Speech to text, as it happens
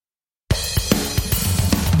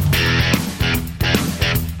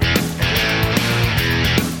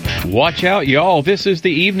Watch out, y'all. This is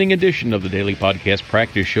the evening edition of the Daily Podcast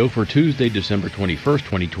Practice Show for Tuesday, December 21st,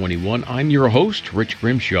 2021. I'm your host, Rich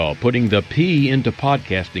Grimshaw, putting the P into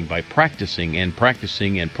podcasting by practicing and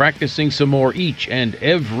practicing and practicing some more each and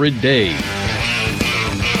every day.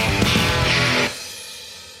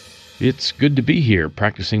 It's good to be here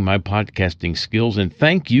practicing my podcasting skills, and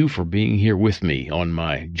thank you for being here with me on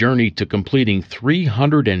my journey to completing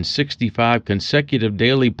 365 consecutive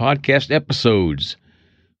daily podcast episodes.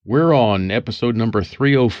 We're on episode number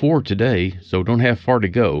 304 today, so don't have far to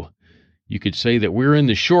go. You could say that we're in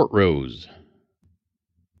the short rows.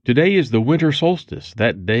 Today is the winter solstice,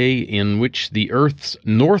 that day in which the Earth's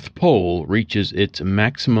North Pole reaches its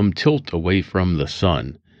maximum tilt away from the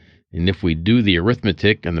sun. And if we do the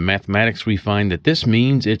arithmetic and the mathematics, we find that this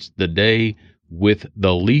means it's the day with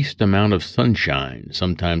the least amount of sunshine,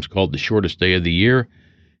 sometimes called the shortest day of the year,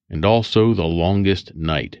 and also the longest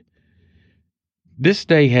night. This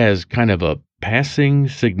day has kind of a passing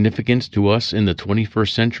significance to us in the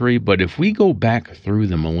 21st century, but if we go back through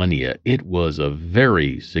the millennia, it was a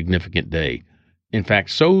very significant day. In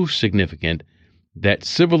fact, so significant that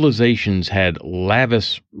civilizations had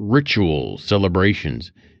lavish ritual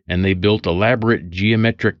celebrations, and they built elaborate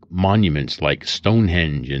geometric monuments like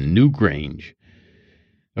Stonehenge and Newgrange.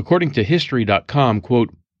 According to History.com,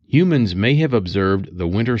 quote, humans may have observed the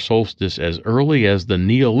winter solstice as early as the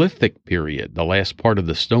Neolithic period, the last part of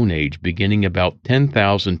the Stone Age, beginning about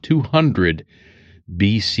 10,200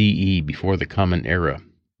 BCE, before the Common Era.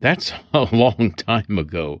 That's a long time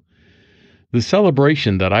ago. The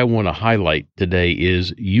celebration that I want to highlight today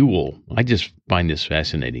is Yule. I just find this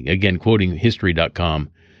fascinating. Again, quoting History.com,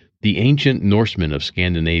 the ancient Norsemen of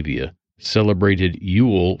Scandinavia celebrated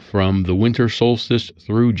Yule from the winter solstice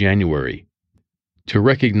through January. To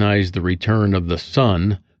recognize the return of the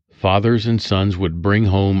sun, fathers and sons would bring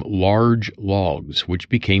home large logs, which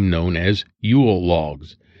became known as Yule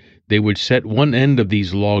logs. They would set one end of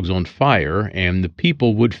these logs on fire, and the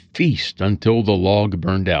people would feast until the log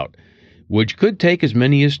burned out, which could take as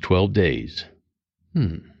many as 12 days.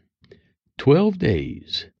 12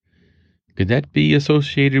 days. Could that be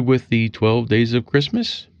associated with the 12 days of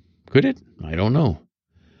Christmas? Could it? I don't know.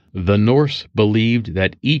 The Norse believed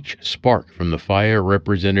that each spark from the fire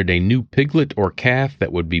represented a new piglet or calf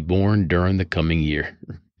that would be born during the coming year.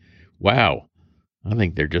 Wow, I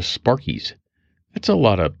think they're just Sparkies. That's a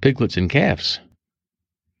lot of piglets and calves.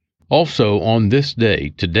 Also, on this day,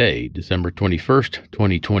 today, December 21st,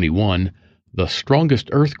 2021, the strongest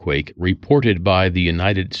earthquake reported by the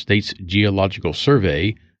United States Geological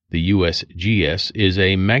Survey, the USGS, is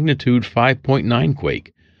a magnitude 5.9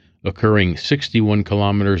 quake, occurring 61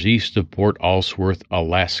 kilometers east of Port Ellsworth,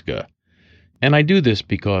 Alaska. And I do this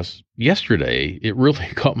because yesterday it really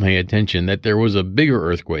caught my attention that there was a bigger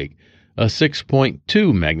earthquake, a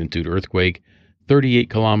 6.2 magnitude earthquake,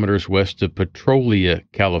 38 kilometers west of Petrolia,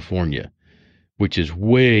 California, which is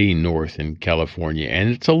way north in California, and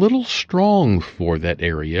it's a little strong for that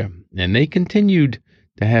area, and they continued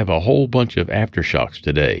to have a whole bunch of aftershocks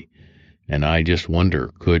today. And I just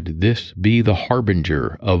wonder, could this be the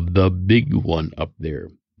harbinger of the big one up there?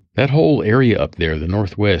 That whole area up there, the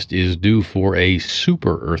Northwest, is due for a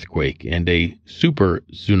super earthquake and a super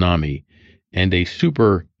tsunami and a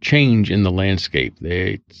super change in the landscape.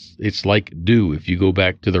 It's like due. If you go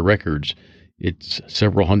back to the records, it's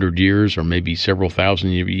several hundred years or maybe several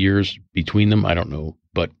thousand years between them. I don't know,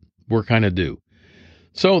 but we're kind of due.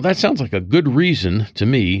 So that sounds like a good reason to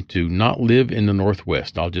me to not live in the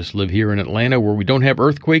Northwest. I'll just live here in Atlanta where we don't have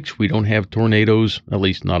earthquakes, we don't have tornadoes, at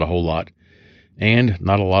least not a whole lot, and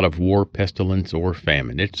not a lot of war, pestilence, or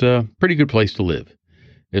famine. It's a pretty good place to live,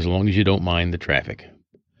 as long as you don't mind the traffic.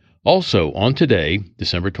 Also, on today,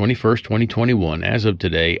 December 21st, 2021, as of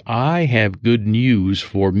today, I have good news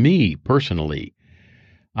for me personally.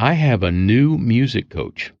 I have a new music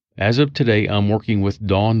coach. As of today, I'm working with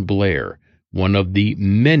Dawn Blair, one of the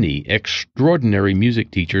many extraordinary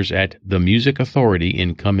music teachers at the Music Authority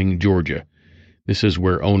in Cumming, Georgia. This is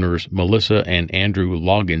where owners Melissa and Andrew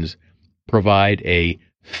Loggins provide a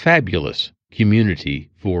fabulous community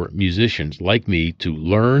for musicians like me to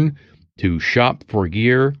learn, to shop for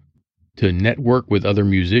gear, to network with other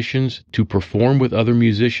musicians, to perform with other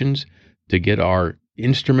musicians, to get our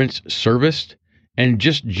instruments serviced, and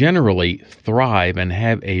just generally thrive and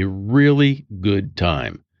have a really good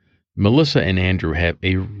time. Melissa and Andrew have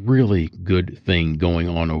a really good thing going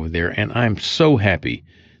on over there, and I'm so happy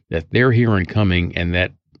that they're here and coming and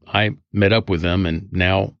that I met up with them, and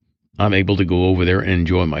now I'm able to go over there and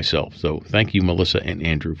enjoy myself. So thank you, Melissa and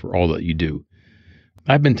Andrew, for all that you do.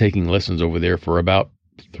 I've been taking lessons over there for about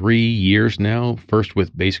 3 years now, first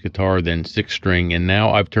with bass guitar, then six string, and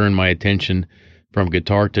now I've turned my attention from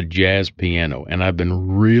guitar to jazz piano, and I've been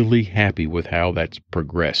really happy with how that's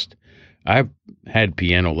progressed. I've had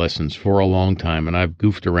piano lessons for a long time, and I've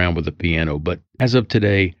goofed around with the piano, but as of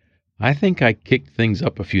today, I think I kicked things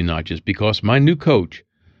up a few notches because my new coach,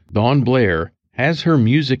 Dawn Blair, has her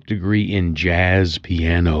music degree in jazz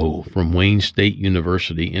piano from Wayne State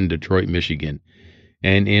University in Detroit, Michigan.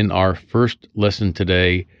 And in our first lesson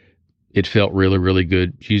today, it felt really, really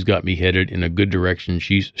good. She's got me headed in a good direction.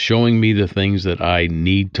 She's showing me the things that I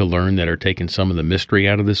need to learn that are taking some of the mystery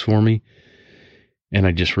out of this for me. And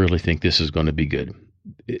I just really think this is going to be good.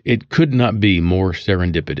 It could not be more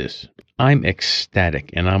serendipitous. I'm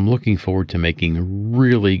ecstatic, and I'm looking forward to making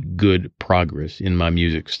really good progress in my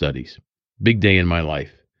music studies. Big day in my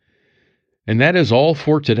life. And that is all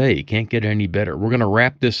for today. Can't get any better. We're going to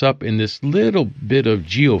wrap this up in this little bit of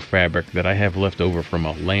geofabric that I have left over from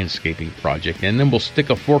a landscaping project, and then we'll stick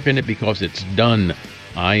a fork in it because it's done.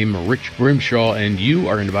 I'm Rich Grimshaw, and you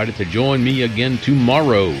are invited to join me again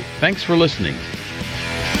tomorrow. Thanks for listening.